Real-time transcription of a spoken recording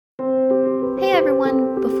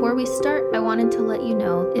everyone, before we start, I wanted to let you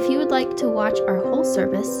know if you would like to watch our whole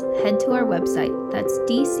service, head to our website, that's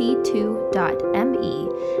dc2.me,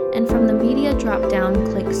 and from the media drop-down,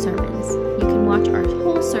 click sermons. You can watch our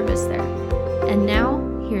whole service there. And now,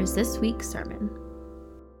 here's this week's sermon.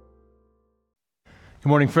 Good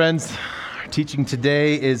morning, friends. Our teaching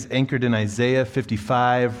today is anchored in Isaiah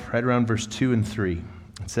 55, right around verse 2 and 3.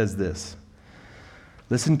 It says this: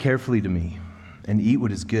 "Listen carefully to me, and eat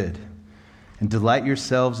what is good, and delight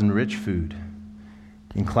yourselves in rich food.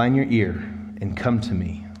 Incline your ear and come to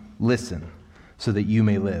me. Listen, so that you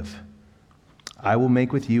may live. I will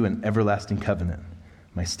make with you an everlasting covenant,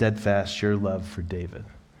 my steadfast, sure love for David."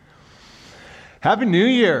 Happy New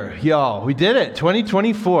Year, y'all. We did it.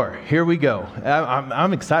 2024. Here we go.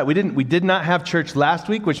 I'm excited. We did not have church last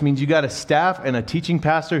week, which means you got a staff and a teaching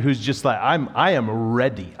pastor who's just like, I am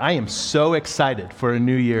ready. I am so excited for a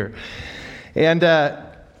new year. And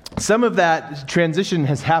some of that transition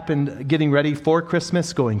has happened getting ready for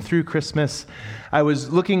Christmas, going through Christmas. I was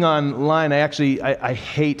looking online.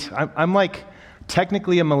 I'm like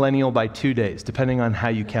technically a millennial by 2 days, depending on how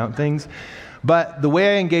you count things. But the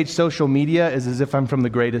way I engage social media is as if I'm from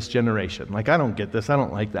the greatest generation. Like, I don't get this. I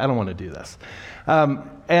don't like that. I don't want to do this.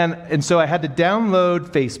 And so I had to download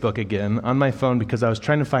Facebook again on my phone because I was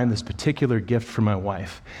trying to find this particular gift for my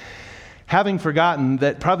wife. Having forgotten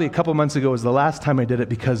that probably a couple months ago was the last time I did it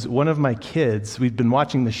because one of my kids, we've been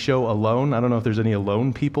watching the show Alone. I don't know if there's any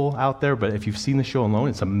Alone people out there, but if you've seen the show Alone,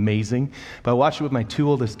 it's amazing. But I watched it with my two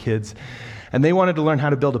oldest kids, and they wanted to learn how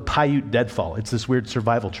to build a Paiute deadfall. It's this weird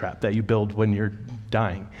survival trap that you build when you're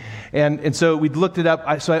dying. And so we looked it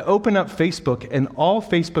up. So I open up Facebook, and all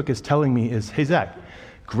Facebook is telling me is, "Hey, Zach,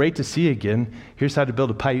 great to see you again. Here's how to build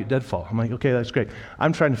a Paiute deadfall." I'm like, okay, that's great.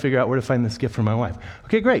 I'm trying to figure out where to find this gift for my wife.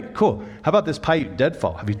 Okay, great, cool. How about this Paiute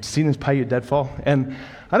deadfall? Have you seen this Paiute deadfall? And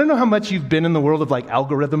I don't know how much you've been in the world of like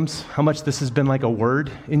algorithms, how much this has been like a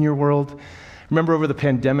word in your world. Remember over the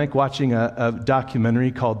pandemic watching a documentary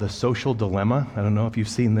called The Social Dilemma? I don't know if you've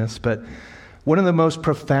seen this, but one of the most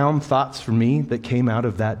profound thoughts for me that came out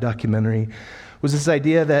of that documentary was this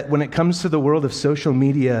idea that when it comes to the world of social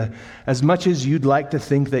media, as much as you'd like to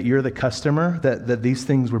think that you're the customer, that these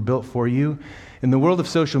things were built for you, in the world of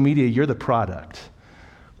social media, you're the product.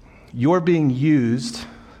 You're being used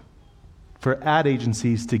for ad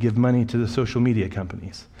agencies to give money to the social media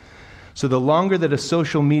companies. So the longer that a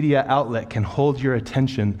social media outlet can hold your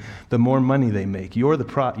attention, the more money they make. You're the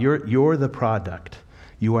product.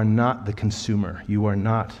 You are not the consumer. You are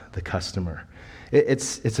not the customer.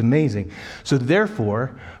 It's amazing. So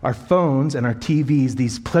therefore, our phones and our TVs,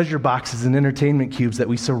 these pleasure boxes and entertainment cubes that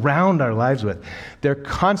we surround our lives with, they're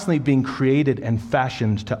constantly being created and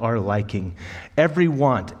fashioned to our liking. Every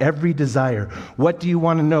want, every desire. What do you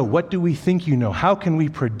want to know? What do we think you know? How can we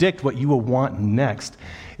predict what you will want next?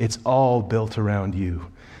 It's all built around you.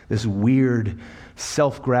 This weird,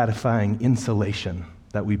 self-gratifying insulation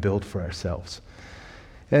that we build for ourselves.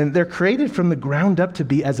 And they're created from the ground up to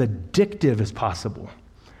be as addictive as possible.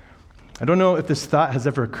 I don't know if this thought has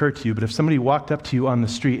ever occurred to you, but if somebody walked up to you on the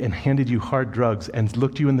street and handed you hard drugs and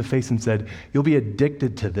looked you in the face and said, "You'll be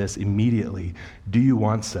addicted to this immediately. Do you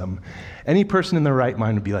want some?" Any person in their right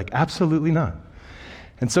mind would be like, "Absolutely not."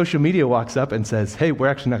 And social media walks up and says, "Hey, we're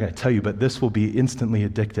actually not going to tell you, but this will be instantly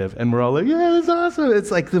addictive." And we're all like, "Yeah, that's awesome."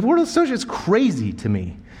 It's like the world of social is crazy to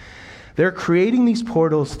me. They're creating these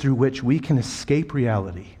portals through which we can escape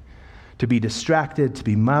reality, to be distracted, to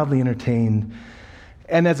be mildly entertained.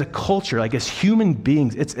 And as a culture, like as human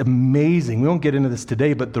beings, it's amazing. We won't get into this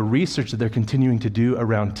today, but the research that they're continuing to do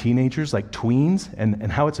around teenagers, like tweens,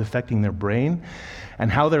 and how it's affecting their brain,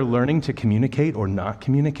 and how they're learning to communicate or not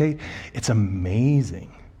communicate, it's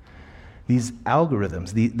amazing. These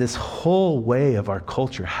algorithms, this whole way of our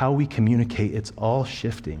culture, how we communicate, it's all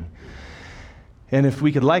shifting. And if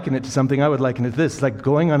we could liken it to something, I would liken it to this, like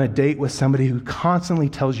going on a date with somebody who constantly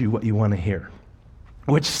tells you what you want to hear,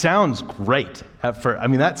 which sounds great.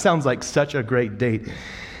 That sounds like such a great date.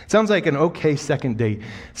 It sounds like an okay second date.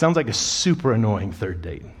 It sounds like a super annoying third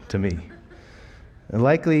date to me. And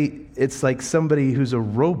likely, it's like somebody who's a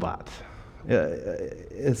robot.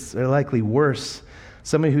 It's likely worse,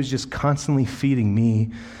 somebody who's just constantly feeding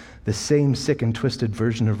me the same sick and twisted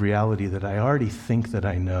version of reality that I already think that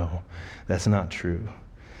I know. That's not true.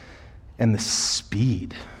 And the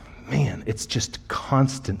speed, man, it's just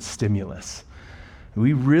constant stimulus.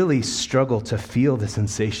 We really struggle to feel the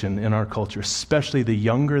sensation in our culture, especially the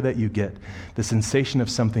younger that you get, the sensation of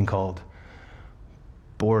something called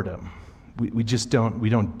boredom. We just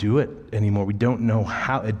don't do it anymore. We don't know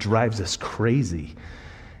how. It drives us crazy.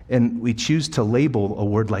 And we choose to label a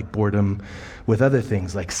word like boredom with other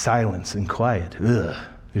things like silence and quiet. Ugh,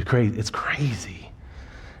 it's crazy.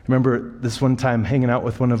 I remember this one time hanging out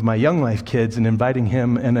with one of my Young Life kids and inviting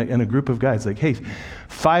him and a group of guys, like, hey,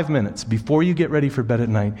 5 minutes before you get ready for bed at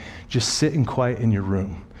night, just sit in quiet in your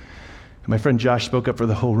room. And my friend Josh spoke up for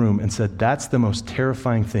the whole room and said, that's the most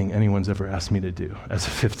terrifying thing anyone's ever asked me to do as a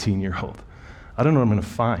 15-year-old. I don't know what I'm going to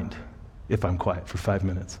find if I'm quiet for 5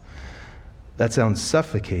 minutes. That sounds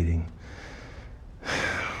suffocating.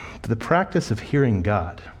 But the practice of hearing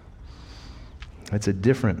God, it's a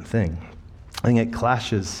different thing. I think it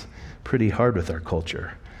clashes pretty hard with our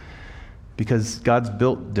culture because God's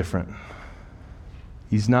built different.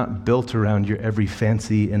 He's not built around your every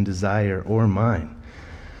fancy and desire or mine.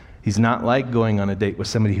 He's not like going on a date with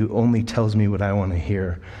somebody who only tells me what I want to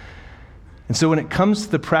hear. And so when it comes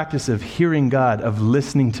to the practice of hearing God, of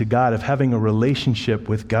listening to God, of having a relationship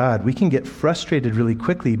with God, we can get frustrated really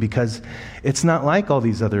quickly because it's not like all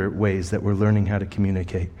these other ways that we're learning how to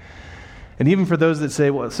communicate. And even for those that say,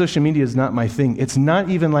 well, social media is not my thing, it's not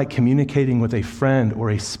even like communicating with a friend or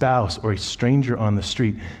a spouse or a stranger on the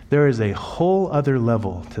street. There is a whole other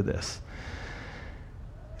level to this.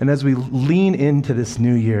 And as we lean into this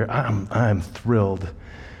new year, I'm thrilled.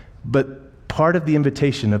 But part of the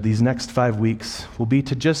invitation of these next 5 weeks will be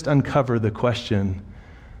to just uncover the question,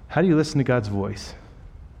 how do you listen to God's voice?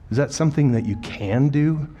 Is that something that you can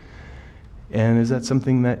do? And is that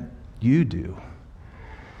something that you do?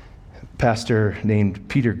 A pastor named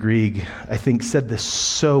Peter Grieg, I think, said this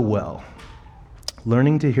so well.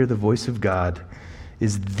 Learning to hear the voice of God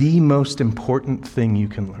is the most important thing you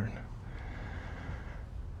can learn.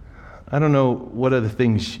 I don't know what other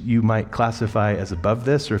things you might classify as above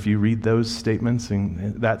this, or if you read those statements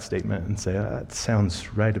and that statement and say, that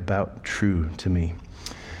sounds right about true to me.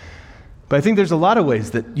 But I think there's a lot of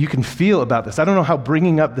ways that you can feel about this. I don't know how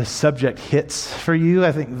bringing up this subject hits for you.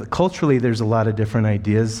 I think culturally there's a lot of different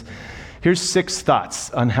ideas. Here's 6 thoughts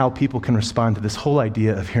on how people can respond to this whole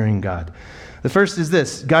idea of hearing God. The first is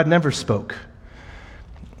this: God never spoke.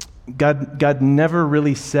 God never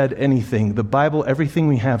really said anything. The Bible, everything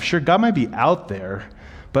we have, sure, God might be out there,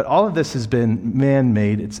 but all of this has been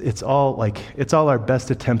man-made. It's all our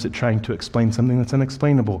best attempts at trying to explain something that's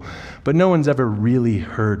unexplainable. But no one's ever really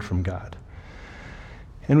heard from God.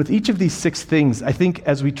 And with each of these 6 things, I think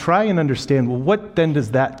as we try and understand, well, what then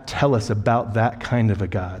does that tell us about that kind of a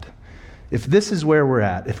God? If this is where we're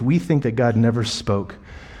at, if we think that God never spoke,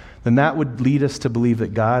 then that would lead us to believe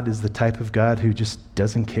that God is the type of God who just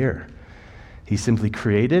doesn't care. He simply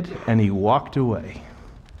created and he walked away.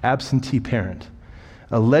 Absentee parent.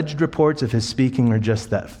 Alleged reports of his speaking are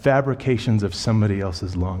just that, fabrications of somebody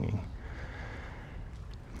else's longing.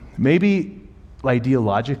 Maybe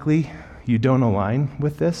ideologically you don't align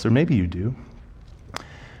with this, or maybe you do.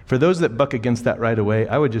 For those that buck against that right away,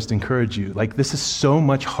 I would just encourage you, this is so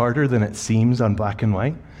much harder than it seems on black and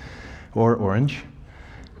white or orange.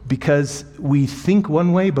 Because we think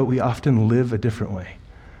one way, but we often live a different way.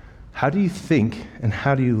 How do you think and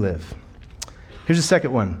how do you live? Here's the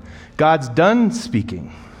second one. God's done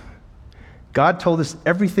speaking. God told us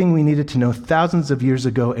everything we needed to know thousands of years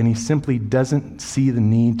ago, and he simply doesn't see the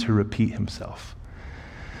need to repeat himself.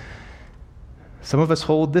 Some of us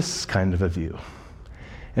hold this kind of a view.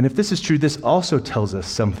 And if this is true, this also tells us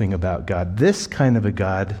something about God. This kind of a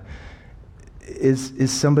God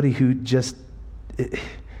is somebody who just...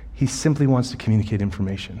 He simply wants to communicate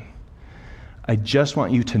information. I just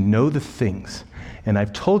want you to know the things, and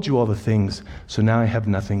I've told you all the things, so now I have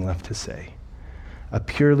nothing left to say. A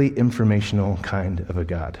purely informational kind of a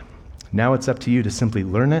God. Now it's up to you to simply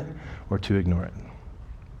learn it or to ignore it.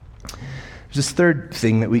 There's this third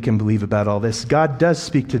thing that we can believe about all this. God does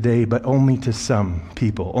speak today, but only to some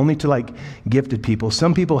people, only to gifted people.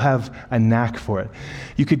 Some people have a knack for it.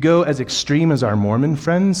 You could go as extreme as our Mormon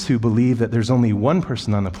friends who believe that there's only one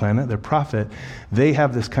person on the planet, their prophet. They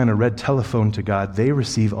have this kind of red telephone to God. They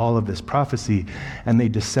receive all of this prophecy and they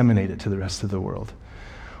disseminate it to the rest of the world.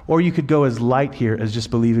 Or you could go as light here as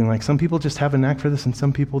just believing some people just have a knack for this and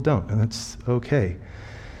some people don't, and that's okay.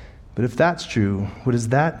 But if that's true, what does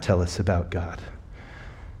that tell us about God?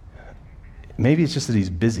 Maybe it's just that he's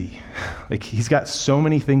busy. He's got so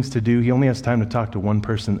many things to do, he only has time to talk to one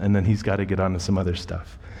person, and then he's got to get on to some other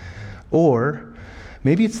stuff. Or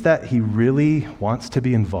maybe it's that he really wants to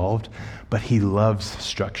be involved, but he loves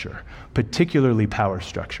structure, particularly power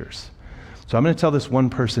structures. So I'm going to tell this one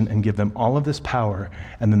person and give them all of this power,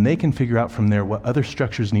 and then they can figure out from there what other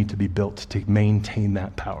structures need to be built to maintain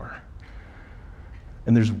that power.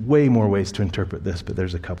 And there's way more ways to interpret this, but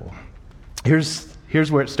there's a couple. Here's Here's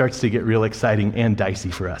where it starts to get real exciting and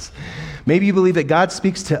dicey for us. Maybe you believe that God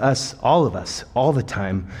speaks to us, all of us, all the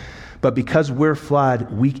time, but because we're flawed,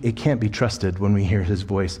 it can't be trusted when we hear his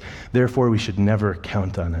voice. Therefore, we should never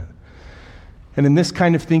count on it. And in this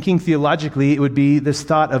kind of thinking, theologically, it would be this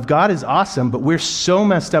thought of God is awesome, but we're so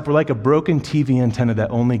messed up, we're like a broken TV antenna that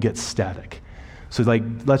only gets static. So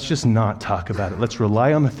let's just not talk about it. Let's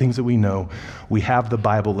rely on the things that we know. We have the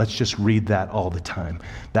Bible. Let's just read that all the time.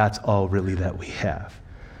 That's all really that we have.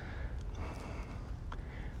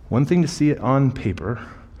 One thing to see it on paper,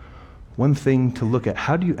 one thing to look at,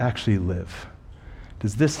 how do you actually live?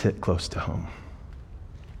 Does this hit close to home?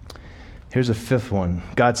 Here's a fifth one.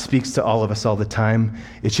 God speaks to all of us all the time.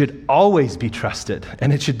 It should always be trusted,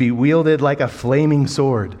 and it should be wielded like a flaming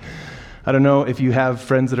sword. I don't know if you have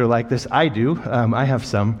friends that are like this. I do. I have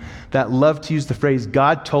some that love to use the phrase,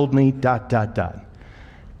 God told me, ...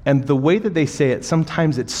 And the way that they say it,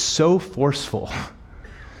 sometimes it's so forceful.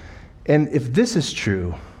 And if this is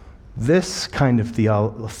true, this kind of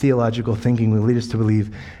theological thinking will lead us to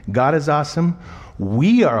believe God is awesome,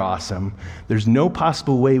 we are awesome, there's no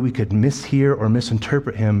possible way we could mishear or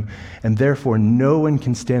misinterpret him, and therefore no one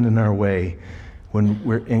can stand in our way when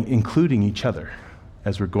we're including each other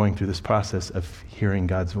as we're going through this process of hearing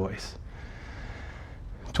God's voice.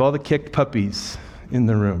 To all the kicked puppies in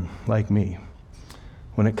the room, like me,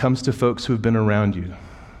 when it comes to folks who have been around you,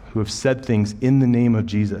 who have said things in the name of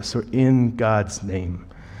Jesus or in God's name,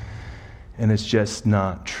 and it's just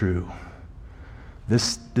not true,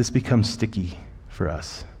 this becomes sticky for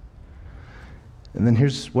us. And then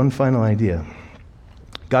here's one final idea.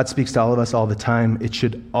 God speaks to all of us all the time. It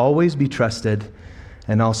should always be trusted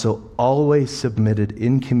and also always submitted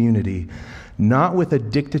in community, not with a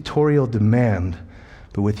dictatorial demand,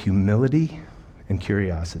 but with humility and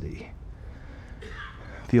curiosity.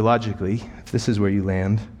 Theologically, if this is where you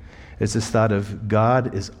land, it's this thought of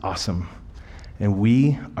God is awesome, and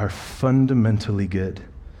we are fundamentally good.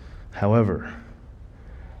 However,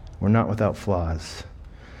 we're not without flaws.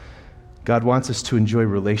 God wants us to enjoy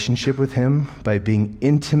relationship with him by being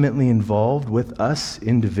intimately involved with us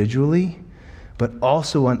individually, but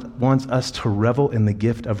also wants us to revel in the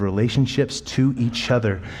gift of relationships to each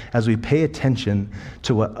other as we pay attention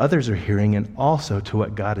to what others are hearing and also to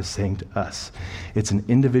what God is saying to us. It's an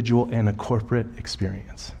individual and a corporate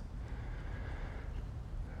experience.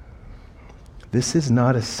 This is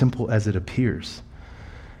not as simple as it appears.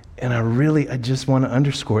 And I just want to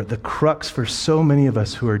underscore it. The crux for so many of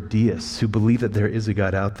us who are deists, who believe that there is a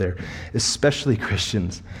God out there, especially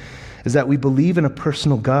Christians, is that we believe in a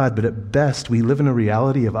personal God, but at best we live in a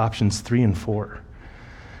reality of options 3 and 4.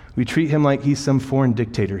 We treat him like he's some foreign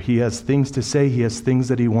dictator. He has things to say, he has things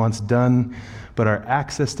that he wants done, but our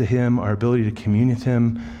access to him, our ability to commune with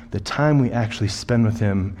him, the time we actually spend with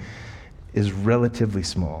him is relatively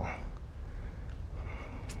small.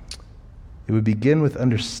 It would begin with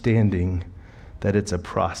understanding that it's a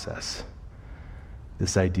process,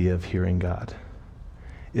 this idea of hearing God.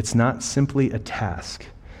 It's not simply a task.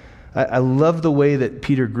 I love the way that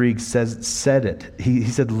Peter Grieg said it. He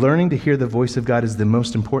said, learning to hear the voice of God is the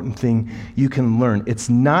most important thing you can learn. It's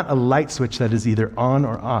not a light switch that is either on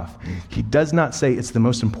or off. He does not say it's the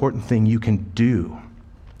most important thing you can do.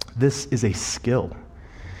 This is a skill.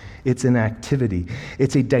 It's an activity.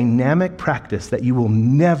 It's a dynamic practice that you will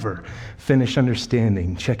never finish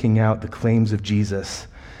understanding, checking out the claims of Jesus,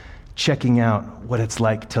 checking out what it's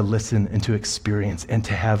like to listen and to experience and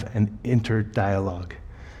to have an inter-dialogue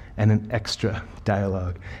and an extra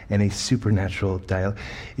dialogue and a supernatural dialogue.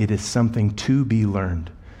 It is something to be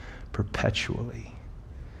learned perpetually.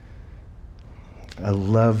 I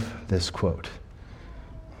love this quote.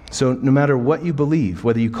 So no matter what you believe,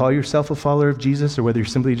 whether you call yourself a follower of Jesus or whether you're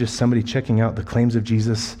simply just somebody checking out the claims of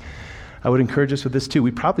Jesus, I would encourage us with this too.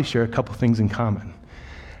 We probably share a couple things in common.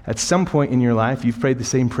 At some point in your life, you've prayed the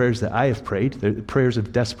same prayers that I have prayed, the prayers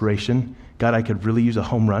of desperation. God, I could really use a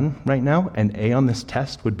home run right now. An A on this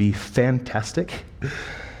test would be fantastic.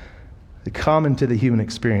 The common to the human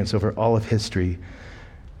experience over all of history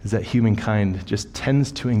is that humankind just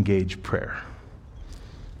tends to engage prayer.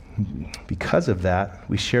 Because of that,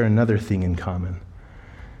 we share another thing in common.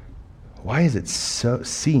 Why does it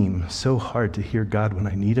seem so hard to hear God when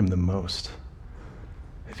I need him the most?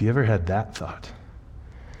 Have you ever had that thought?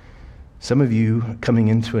 Some of you coming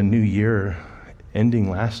into a new year,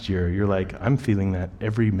 ending last year, you're like, I'm feeling that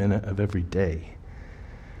every minute of every day.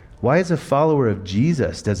 Why, as a follower of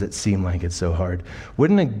Jesus, does it seem like it's so hard?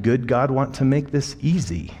 Wouldn't a good God want to make this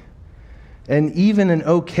easy? And even an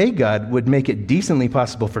okay God would make it decently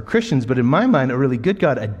possible for Christians, but in my mind, a really good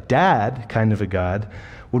God, a dad kind of a God,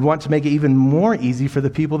 would want to make it even more easy for the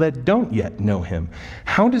people that don't yet know him.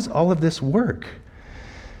 How does all of this work?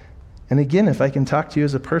 And again, if I can talk to you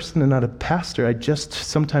as a person and not a pastor, I just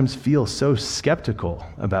sometimes feel so skeptical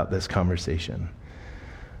about this conversation.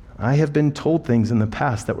 I have been told things in the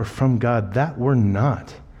past that were from God that were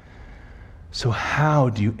not. So how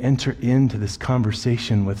do you enter into this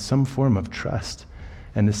conversation with some form of trust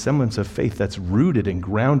and a semblance of faith that's rooted and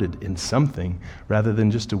grounded in something rather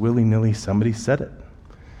than just a willy-nilly somebody said it?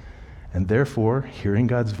 And therefore, hearing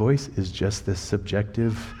God's voice is just this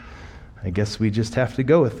subjective, I guess we just have to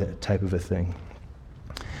go with it type of a thing.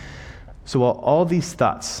 So while all these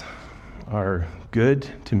thoughts are good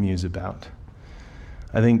to muse about,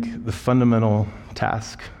 I think the fundamental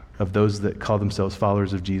task of those that call themselves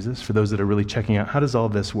followers of Jesus, for those that are really checking out how does all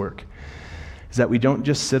this work, is that we don't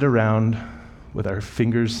just sit around with our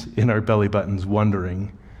fingers in our belly buttons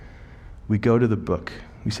wondering. We go to the book.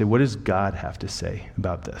 We say, what does God have to say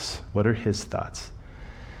about this? What are his thoughts?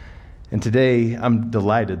 And today, I'm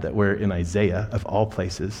delighted that we're in Isaiah, of all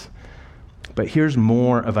places. But here's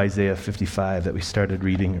more of Isaiah 55 that we started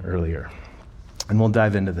reading earlier. And we'll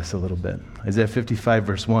dive into this a little bit. Isaiah 55,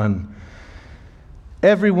 verse 1.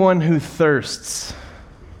 Everyone who thirsts,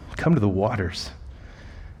 come to the waters.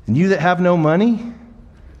 And you that have no money,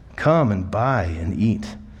 come and buy and eat.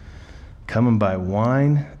 Come and buy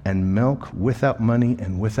wine and milk without money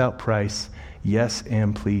and without price. Yes,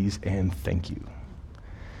 and please, and thank you.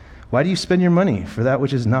 Why do you spend your money for that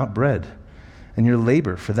which is not bread, and your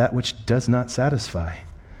labor for that which does not satisfy?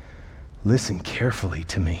 Listen carefully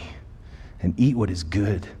to me, and eat what is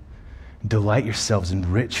good. Delight yourselves in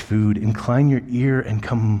rich food. Incline your ear and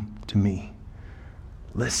come to me.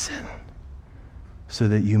 Listen, so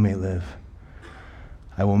that you may live.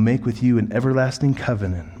 I will make with you an everlasting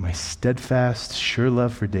covenant, my steadfast, sure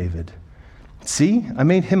love for David. See, I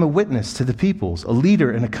made him a witness to the peoples, a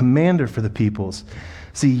leader and a commander for the peoples.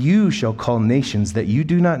 See, you shall call nations that you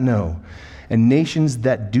do not know, and nations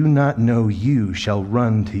that do not know you shall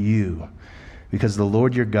run to you, because the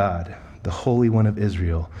Lord your God, the Holy One of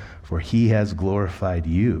Israel, for he has glorified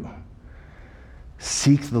you.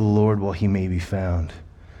 Seek the Lord while he may be found.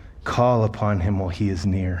 Call upon him while he is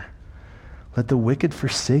near. Let the wicked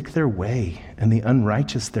forsake their way, and the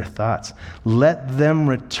unrighteous their thoughts. Let them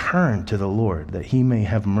return to the Lord, that he may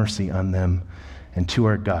have mercy on them, and to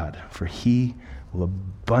our God, for he will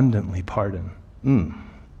abundantly pardon.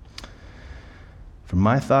 For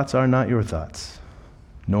my thoughts are not your thoughts,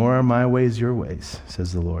 nor are my ways your ways,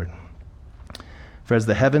 says the Lord. For as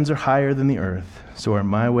the heavens are higher than the earth, so are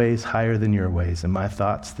my ways higher than your ways, and my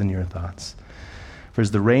thoughts than your thoughts. For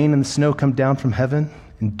as the rain and the snow come down from heaven,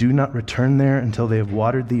 and do not return there until they have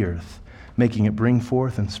watered the earth, making it bring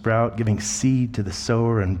forth and sprout, giving seed to the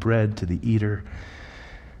sower and bread to the eater,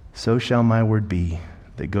 so shall my word be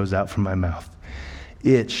that goes out from my mouth.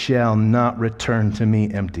 It shall not return to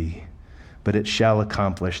me empty, but it shall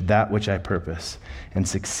accomplish that which I purpose and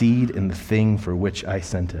succeed in the thing for which I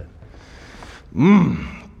sent it.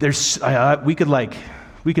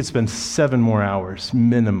 We could spend 7 more hours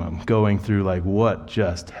minimum going through what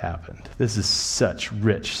just happened. This is such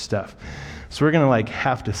rich stuff. So we're going to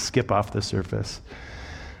have to skip off the surface.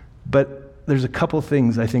 But there's a couple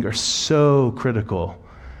things I think are so critical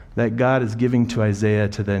that God is giving to Isaiah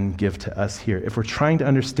to then give to us here. If we're trying to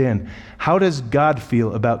understand, how does God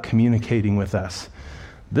feel about communicating with us?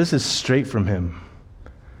 This is straight from him.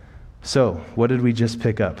 So, what did we just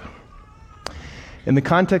pick up? In the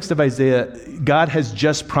context of Isaiah, God has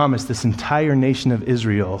just promised this entire nation of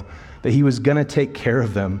Israel that he was going to take care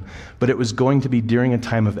of them, but it was going to be during a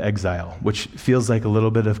time of exile, which feels like a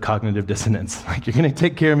little bit of cognitive dissonance. You're going to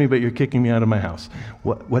take care of me, but you're kicking me out of my house.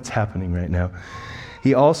 What's happening right now?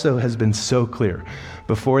 He also has been so clear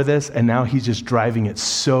before this, and now he's just driving it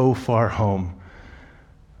so far home.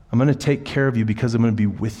 I'm going to take care of you because I'm going to be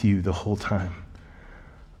with you the whole time.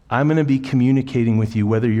 I'm going to be communicating with you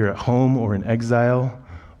whether you're at home or in exile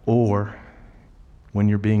or when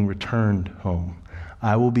you're being returned home.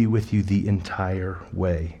 I will be with you the entire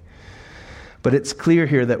way. But it's clear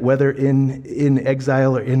here that whether in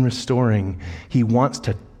exile or in restoring, he wants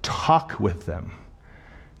to talk with them,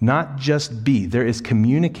 not just be. There is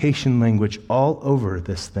communication language all over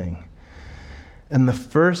this thing. And the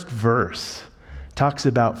first verse talks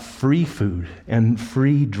about free food and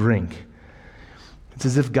free drink. It's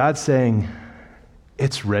as if God's saying,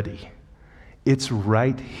 it's ready. It's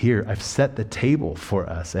right here. I've set the table for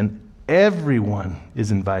us, and Everyone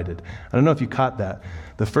is invited. I don't know if you caught that.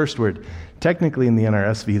 The first word, technically in the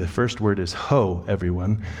NRSV, the first word is ho,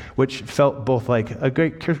 everyone, which felt both like a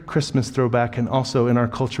great Christmas throwback, and also in our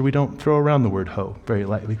culture, we don't throw around the word ho very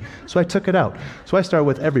lightly. So I took it out. So I start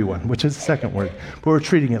with everyone, which is the second word, but we're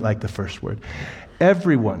treating it like the first word.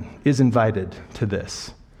 Everyone is invited to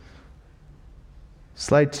this.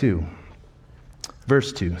 Slide 2.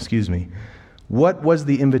 Verse 2, What was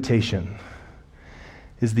the invitation?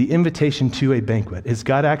 Is the invitation to a banquet? Is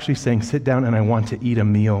God actually saying, sit down and I want to eat a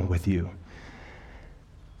meal with you?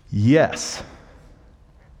 Yes.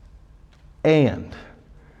 And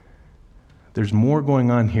there's more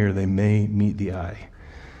going on here than may meet the eye.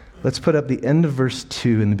 Let's put up the end of verse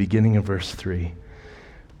 2 and the beginning of verse 3.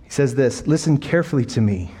 He says this, listen carefully to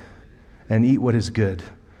me and eat what is good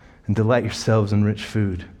and delight yourselves in rich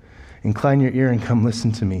food. Incline your ear and come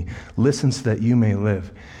listen to me. Listen so that you may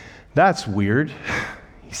live. That's weird.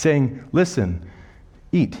 He's saying, listen,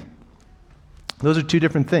 eat. Those are two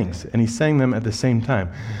different things, and he's saying them at the same time.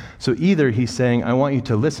 So either he's saying, I want you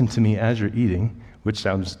to listen to me as you're eating, which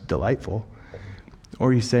sounds delightful,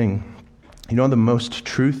 or he's saying, you know what the most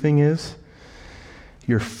true thing is?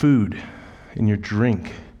 Your food and your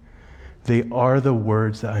drink, they are the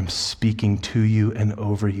words that I'm speaking to you and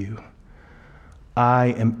over you. I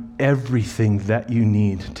am everything that you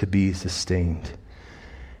need to be sustained,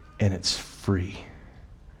 and it's free.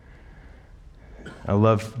 I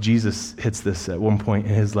love Jesus hits this at one point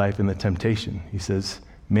in his life in the temptation. He says,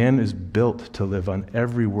 man is built to live on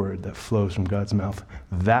every word that flows from God's mouth.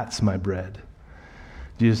 That's my bread.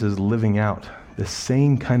 Jesus is living out the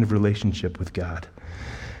same kind of relationship with God.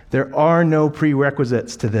 There are no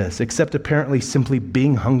prerequisites to this, except apparently simply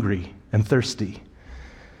being hungry and thirsty.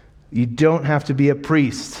 You don't have to be a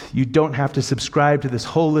priest. You don't have to subscribe to this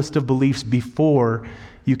whole list of beliefs before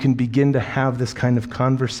you can begin to have this kind of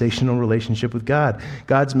conversational relationship with God.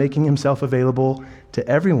 God's making himself available to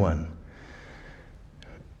everyone.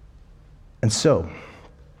 And so,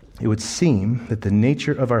 it would seem that the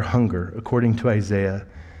nature of our hunger, according to Isaiah,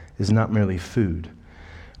 is not merely food,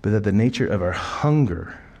 but that the nature of our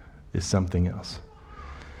hunger is something else.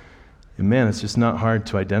 And man, it's just not hard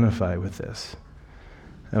to identify with this.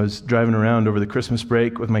 I was driving around over the Christmas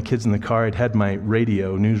break with my kids in the car. I'd had my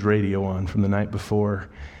news radio on from the night before,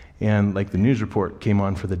 and like the news report came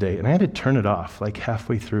on for the day, and I had to turn it off like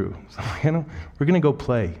halfway through. So we're going to go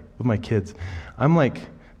play with my kids. I'm like,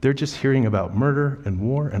 they're just hearing about murder and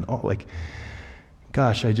war and all. Like,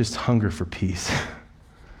 gosh, I just hunger for peace.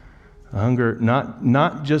 I hunger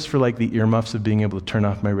not just for like the earmuffs of being able to turn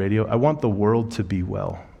off my radio. I want the world to be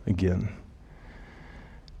well again.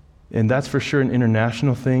 And that's for sure an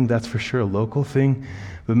international thing. That's for sure a local thing.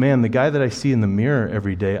 But man, the guy that I see in the mirror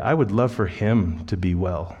every day, I would love for him to be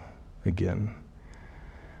well again.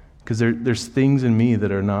 Because there's things in me that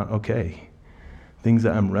are not okay. Things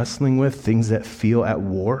that I'm wrestling with, things that feel at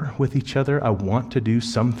war with each other. I want to do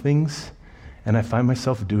some things, and I find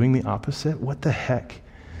myself doing the opposite. What the heck?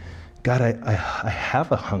 God, I have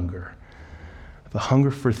a hunger. I have a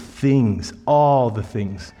hunger for things, all the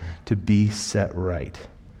things, to be set right.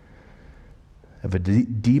 I have a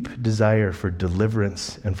deep desire for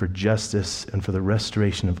deliverance and for justice and for the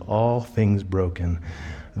restoration of all things broken.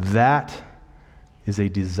 That is a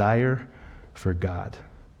desire for God,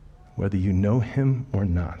 whether you know him or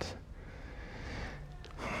not.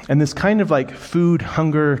 And this kind of like food,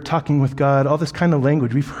 hunger, talking with God, all this kind of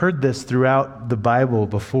language, we've heard this throughout the Bible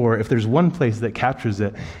before. If there's one place that captures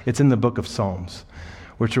it, it's in the book of Psalms,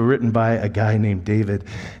 which were written by a guy named David.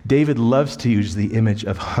 David loves to use the image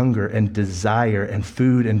of hunger and desire and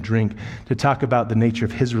food and drink to talk about the nature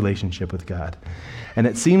of his relationship with God. And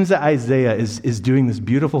it seems that Isaiah is doing this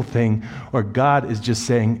beautiful thing, or God is just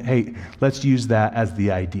saying, hey, let's use that as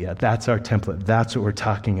the idea. That's our template. That's what we're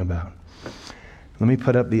talking about. Let me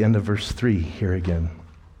put up the end of verse 3 here again.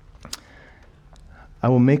 I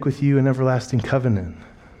will make with you an everlasting covenant,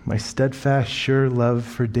 my steadfast, sure love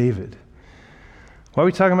for David. Why are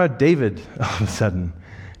we talking about David all of a sudden?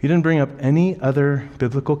 He didn't bring up any other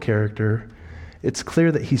biblical character. It's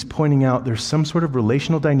clear that he's pointing out there's some sort of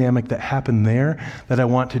relational dynamic that happened there that I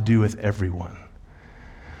want to do with everyone.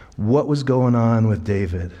 What was going on with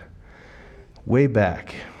David? Way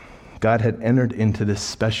back, God had entered into this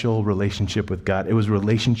special relationship with God. It was a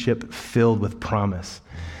relationship filled with promise.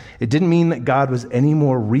 It didn't mean that God was any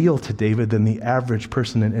more real to David than the average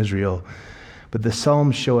person in Israel. But the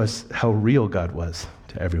Psalms show us how real God was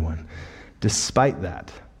to everyone. Despite that,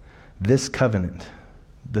 this covenant,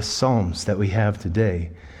 the Psalms that we have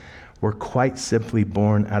today, were quite simply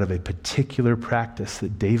born out of a particular practice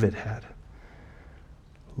that David had.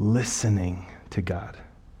 Listening to God.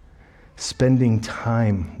 spending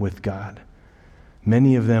time with God.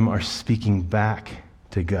 Many of them are speaking back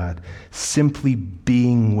to God, simply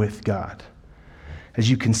being with God. As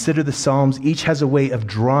you consider the Psalms, each has a way of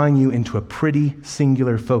drawing you into a pretty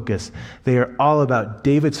singular focus. They are all about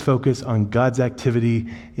David's focus on God's activity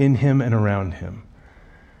in him and around him.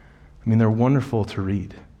 I mean, they're wonderful to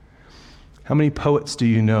read. How many poets do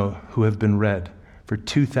you know who have been read for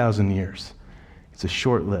 2,000 years? It's a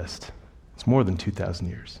short list. It's more than 2,000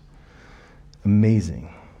 years.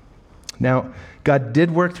 Amazing. Now, God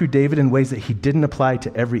did work through David in ways that he didn't apply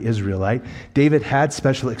to every Israelite. David had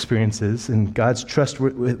special experiences with God's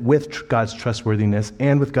trustworthiness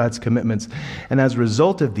and with God's commitments. And as a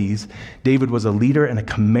result of these, David was a leader and a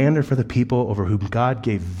commander for the people over whom God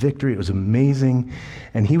gave victory. It was amazing.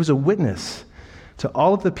 And he was a witness to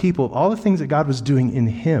all of the people, all the things that God was doing in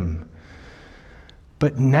him.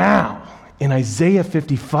 But now, in Isaiah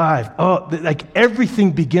 55,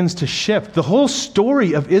 everything begins to shift. The whole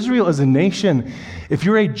story of Israel as a nation, if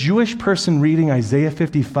you're a Jewish person reading Isaiah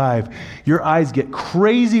 55, your eyes get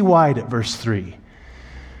crazy wide at verse 3.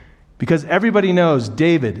 Because everybody knows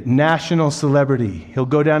David, national celebrity. He'll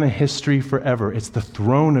go down in history forever. It's the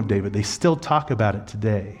throne of David. They still talk about it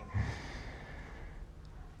today.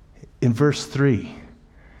 In verse 3,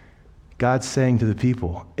 God's saying to the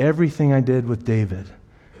people, everything I did with David,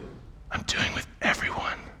 I'm doing with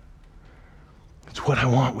everyone. It's what I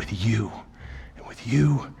want with you, and with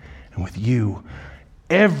you, and with you.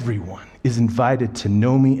 Everyone is invited to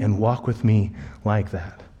know me and walk with me like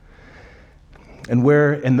that. And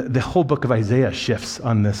the whole book of Isaiah shifts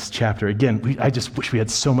on this chapter. Again, I just wish we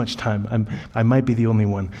had so much time. I might be the only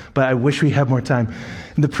one, but I wish we had more time.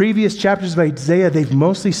 In the previous chapters of Isaiah, they've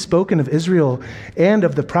mostly spoken of Israel and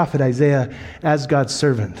of the prophet Isaiah as God's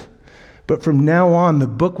servant. But from now on, the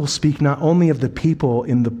book will speak not only of the people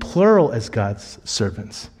in the plural as God's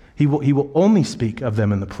servants. He will only speak of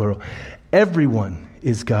them in the plural. Everyone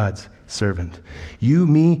is God's servant. You,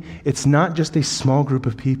 me, it's not just a small group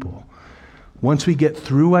of people. Once we get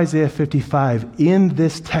through Isaiah 55, in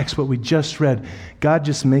this text, what we just read, God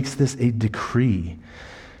just makes this a decree.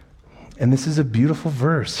 And this is a beautiful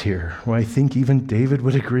verse here, where I think even David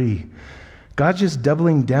would agree. God's just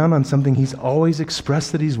doubling down on something he's always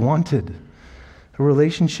expressed that he's wanted. A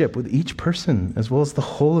relationship with each person, as well as the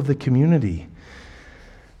whole of the community.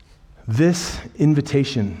 This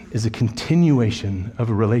invitation is a continuation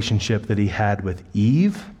of a relationship that he had with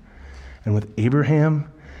Eve, and with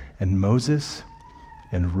Abraham, and Moses,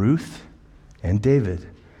 and Ruth, and David.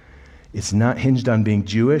 It's not hinged on being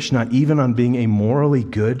Jewish, not even on being a morally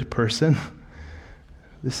good person.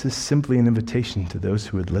 This is simply an invitation to those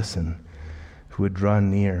who would listen, who would draw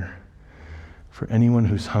near. For anyone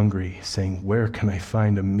who's hungry, saying, where can I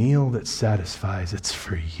find a meal that satisfies? It's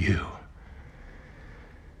for you.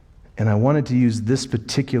 And I wanted to use this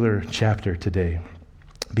particular chapter today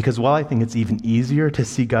because while I think it's even easier to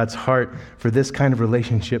see God's heart for this kind of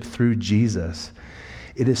relationship through Jesus,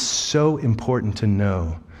 it is so important to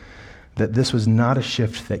know that this was not a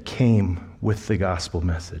shift that came with the gospel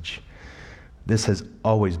message. This has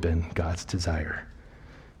always been God's desire.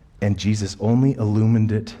 And Jesus only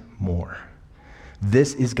illumined it more.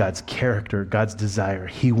 This is God's character, God's desire.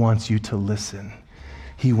 He wants you to listen.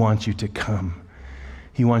 He wants you to come.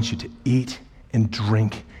 He wants you to eat and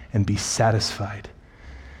drink and be satisfied.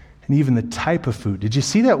 And even the type of food. Did you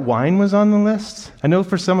see that wine was on the list? I know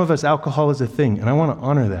for some of us, alcohol is a thing, and I want to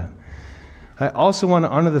honor that. I also want to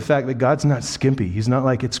honor the fact that God's not skimpy. He's not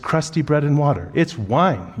like, it's crusty bread and water. It's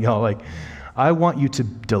wine. I want you to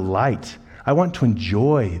delight. I want to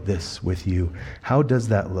enjoy this with you. How does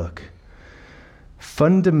that look?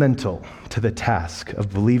 Fundamental to the task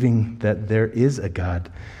of believing that there is a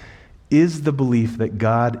God is the belief that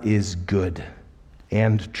God is good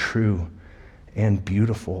and true and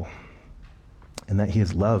beautiful, and that he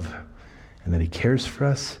is love, and that he cares for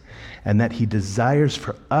us, and that he desires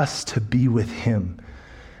for us to be with him,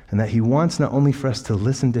 and that he wants not only for us to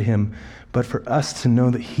listen to him, but for us to know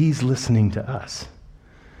that he's listening to us.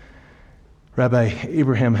 Rabbi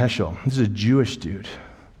Abraham Heschel, this is a Jewish dude.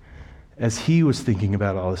 As he was thinking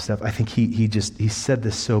about all this stuff, I think he said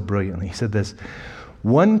this so brilliantly. He said this,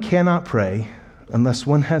 one cannot pray unless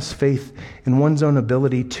one has faith in one's own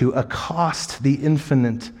ability to accost the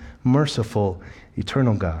infinite, merciful,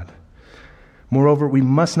 eternal God. Moreover, we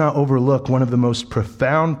must not overlook one of the most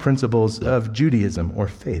profound principles of Judaism or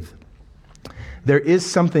faith. There is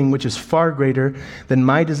something which is far greater than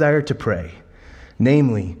my desire to pray,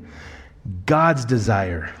 namely, God's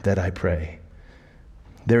desire that I pray.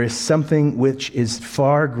 There is something which is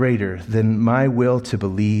far greater than my will to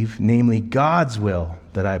believe, namely God's will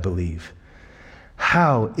that I believe.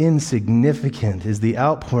 How insignificant is the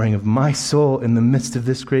outpouring of my soul in the midst of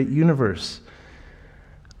this great universe?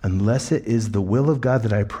 Unless it is the will of God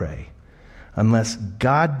that I pray, unless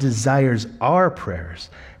God desires our prayers,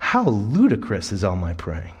 how ludicrous is all my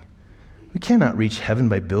praying? We cannot reach heaven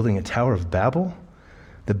by building a Tower of Babel.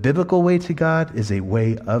 The biblical way to God is a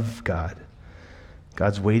way of God.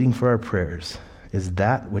 God's waiting for our prayers is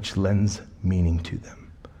that which lends meaning to them.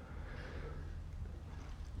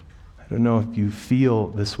 I don't know if you feel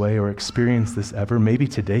this way or experience this ever. Maybe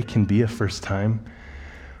today can be a first time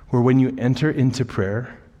where when you enter into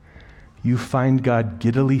prayer, you find God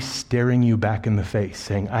giddily staring you back in the face,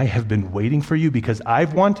 saying, I have been waiting for you because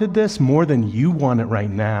I've wanted this more than you want it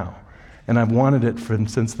right now. And I've wanted it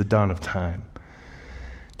since the dawn of time.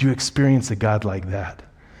 Do you experience a God like that?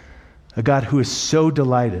 A God who is so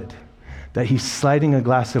delighted that he's sliding a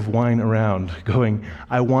glass of wine around, going,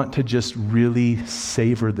 I want to just really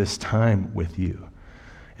savor this time with you.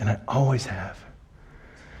 And I always have.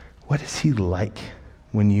 What is he like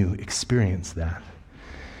when you experience that?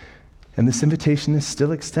 And this invitation is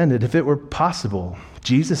still extended. If it were possible,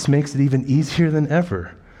 Jesus makes it even easier than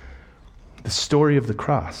ever. The story of the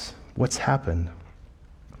cross. What's happened?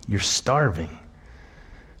 You're starving.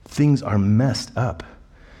 Things are messed up.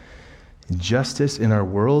 Injustice in our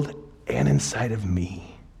world and inside of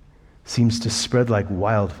me seems to spread like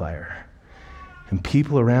wildfire. And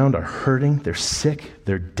people around are hurting, they're sick,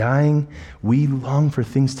 they're dying. We long for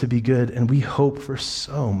things to be good, and we hope for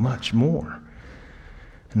so much more.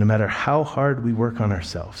 And no matter how hard we work on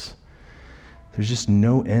ourselves, there's just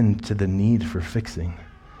no end to the need for fixing.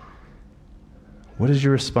 What is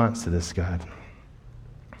your response to this, God?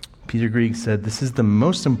 Peter Grieg said, this is the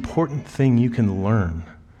most important thing you can learn.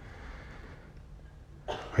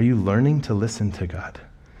 Are you learning to listen to God?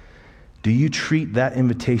 Do you treat that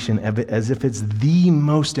invitation as if it's the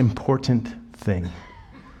most important thing?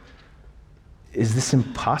 Is this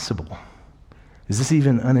impossible? Is this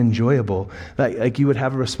even unenjoyable? Like you would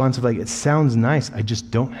have a response of like, it sounds nice, I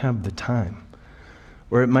just don't have the time.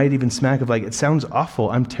 Or it might even smack of like, it sounds awful,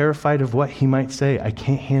 I'm terrified of what he might say. I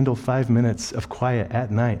can't handle 5 minutes of quiet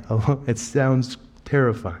at night. It sounds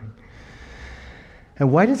terrifying.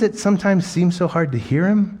 And why does it sometimes seem so hard to hear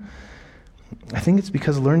him? I think it's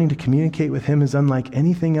because learning to communicate with him is unlike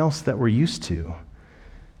anything else that we're used to.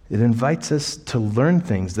 It invites us to learn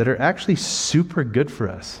things that are actually super good for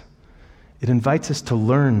us. It invites us to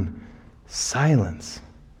learn silence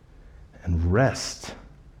and rest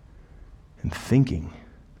and thinking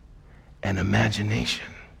and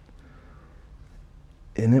imagination.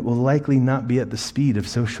 And it will likely not be at the speed of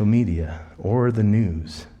social media or the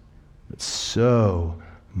news, but so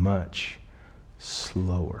much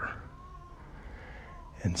slower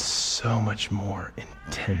and so much more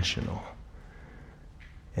intentional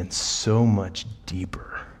and so much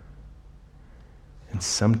deeper. And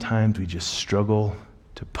sometimes we just struggle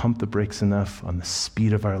to pump the brakes enough on the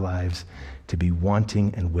speed of our lives to be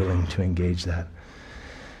wanting and willing to engage that.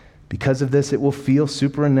 Because of this, it will feel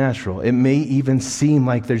super unnatural. It may even seem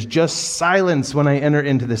like there's just silence when I enter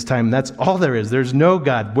into this time. That's all there is. There's no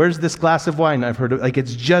God. Where's this glass of wine I've heard of? Like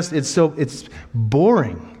it's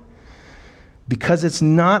boring. Because it's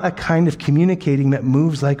not a kind of communicating that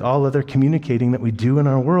moves like all other communicating that we do in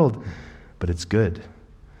our world. But it's good.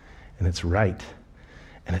 And it's right.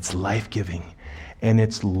 And it's life-giving. And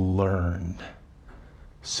it's learned.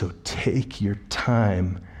 So take your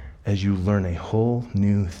time as you learn a whole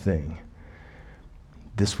new thing.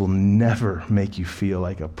 This will never make you feel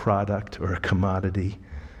like a product or a commodity,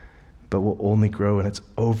 but will only grow in its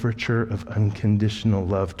overture of unconditional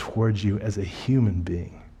love towards you as a human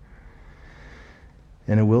being.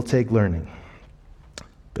 And it will take learning.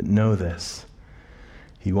 But know this,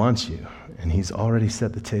 he wants you, and he's already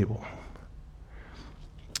set the table.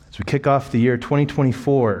 As we kick off the year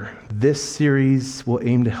 2024, this series will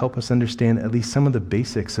aim to help us understand at least some of the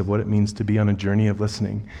basics of what it means to be on a journey of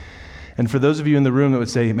listening. And for those of you in the room that would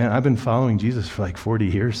say, man, I've been following Jesus for like 40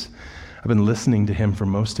 years. I've been listening to him for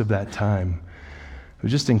most of that time. I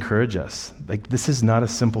would just encourage us. Like, this is not a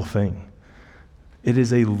simple thing. It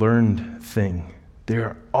is a learned thing. There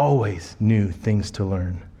are always new things to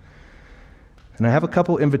learn. And I have a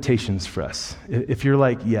couple invitations for us. If you're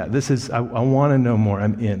like, yeah, I want to know more,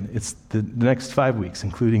 I'm in. It's the next 5 weeks,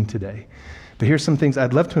 including today. But here's some things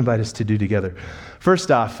I'd love to invite us to do together. First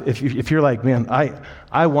off, if you're like, man,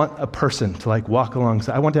 I want a person to like walk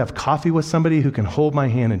alongside. I want to have coffee with somebody who can hold my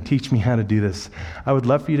hand and teach me how to do this. I would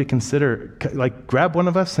love for you to consider, like, grab one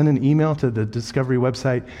of us, send an email to the Discovery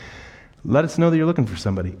website. Let us know that you're looking for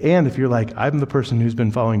somebody. And if you're like, I'm the person who's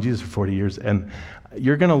been following Jesus for 40 years, and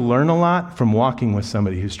you're going to learn a lot from walking with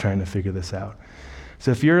somebody who's trying to figure this out.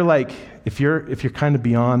 So if you're kind of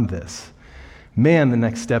beyond this, man, the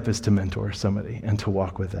next step is to mentor somebody and to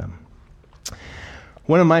walk with them.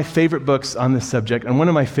 One of my favorite books on this subject, and one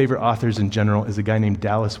of my favorite authors in general, is a guy named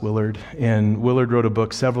Dallas Willard. And Willard wrote a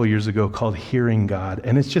book several years ago called Hearing God.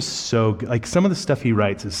 And it's just so good. Like, some of the stuff he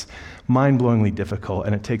writes is mind-blowingly difficult,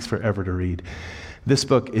 and it takes forever to read. This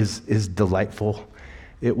book is delightful.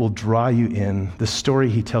 It will draw you in. The story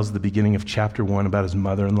he tells at the beginning of chapter 1 about his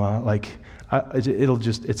mother-in-law,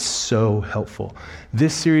 it's so helpful.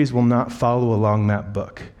 This series will not follow along that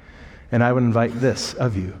book. And I would invite this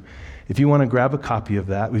of you. If you want to grab a copy of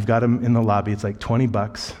that, we've got them in the lobby. It's like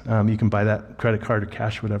 $20. You can buy that credit card or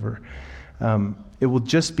cash, whatever. It will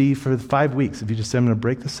just be for 5 weeks. If you just say, I'm going to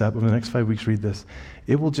break this up over the next 5 weeks, read this.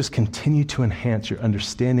 It will just continue to enhance your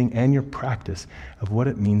understanding and your practice of what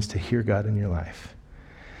it means to hear God in your life.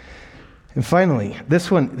 And finally,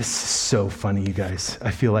 this is so funny, you guys.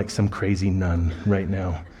 I feel like some crazy nun right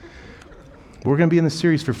now. We're going to be in this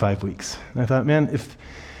series for 5 weeks. And I thought, man,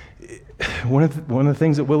 one of the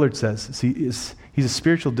things that Willard says is he's a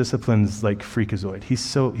spiritual disciplines like freakazoid.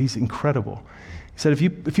 He's incredible. He said,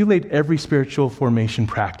 if you laid every spiritual formation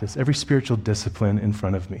practice, every spiritual discipline in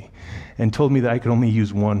front of me, and told me that I could only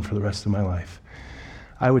use one for the rest of my life,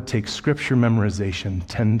 I would take scripture memorization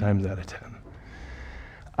 10 times out of 10.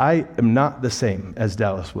 I am not the same as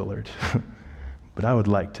Dallas Willard, but I would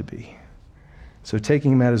like to be. So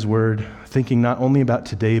taking him at his word, thinking not only about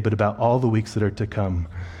today, but about all the weeks that are to come,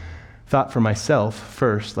 thought for myself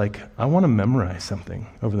first, I want to memorize something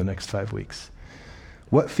over the next 5 weeks.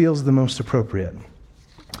 What feels the most appropriate?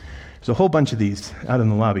 There's a whole bunch of these out in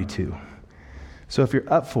the lobby too. So if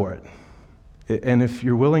you're up for it, and if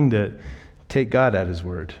you're willing to take God at his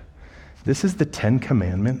word, this is the 10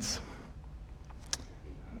 Commandments.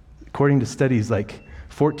 According to studies,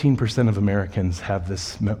 14% of Americans have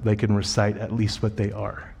this, they can recite at least what they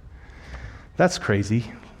are. That's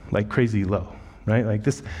crazy, crazy low. Right?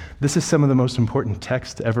 This is some of the most important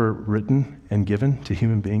text ever written and given to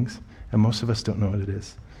human beings, and most of us don't know what it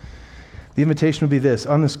is. The invitation would be this.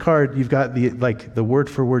 On this card, you've got the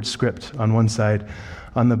word-for-word script on one side.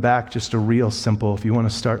 On the back, just a real simple, if you want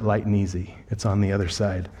to start light and easy, it's on the other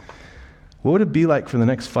side. What would it be like for the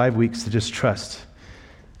next 5 weeks to just trust?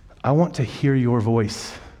 I want to hear your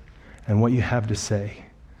voice and what you have to say.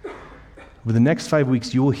 Over the next 5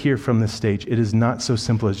 weeks, you will hear from this stage. It is not so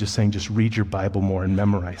simple as just saying, just read your Bible more and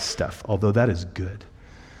memorize stuff, although that is good.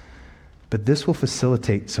 But this will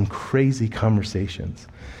facilitate some crazy conversations.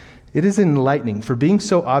 It is enlightening. For being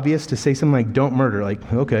so obvious to say something like, don't murder,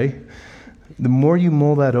 okay. The more you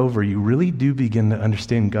mull that over, you really do begin to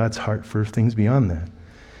understand God's heart for things beyond that.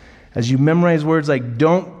 As you memorize words like,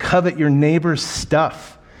 don't covet your neighbor's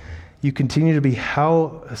stuff, you continue to be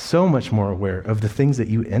so much more aware of the things that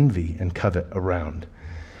you envy and covet around.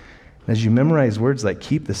 As you memorize words like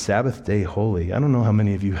keep the Sabbath day holy, I don't know how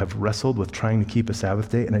many of you have wrestled with trying to keep a Sabbath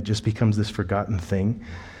day and it just becomes this forgotten thing.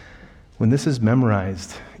 When this is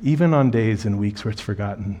memorized, even on days and weeks where it's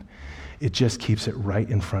forgotten, it just keeps it right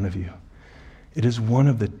in front of you. It is one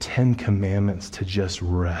of the 10 Commandments to just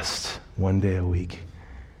rest one day a week,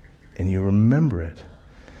 and you remember it.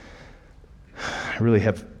 I really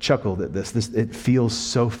have chuckled at this. It feels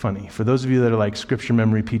so funny. For those of you that are scripture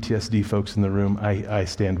memory PTSD folks in the room, I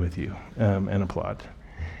stand with you and applaud.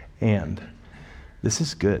 And this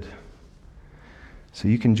is good. So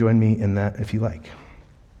you can join me in that if you like.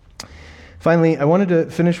 Finally, I wanted to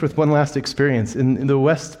finish with one last experience. In the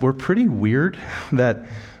West, we're pretty weird that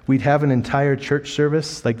we'd have an entire church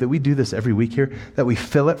service, that we do this every week here, that we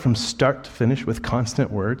fill it from start to finish with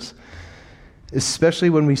constant words. Especially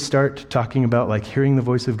when we start talking about hearing the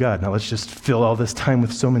voice of God. Now let's just fill all this time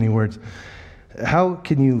with so many words. How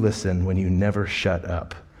can you listen when you never shut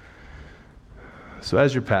up? So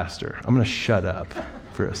as your pastor, I'm going to shut up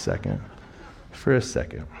for a second.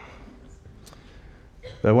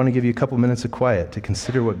 But I want to give you a couple minutes of quiet to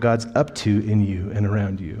consider what God's up to in you and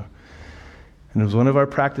around you. And it was one of our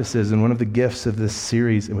practices and one of the gifts of this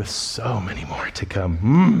series, and with so many more to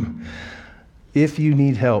come. If you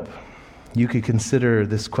need help, you could consider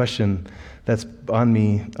this question that's on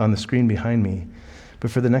the screen behind me. But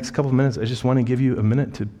for the next couple of minutes, I just want to give you a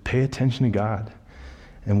minute to pay attention to God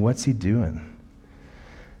and what's he doing.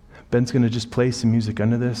 Ben's going to just play some music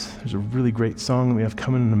under this. There's a really great song that we have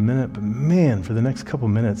coming in a minute. But man, for the next couple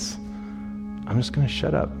minutes, I'm just going to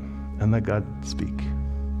shut up and let God speak.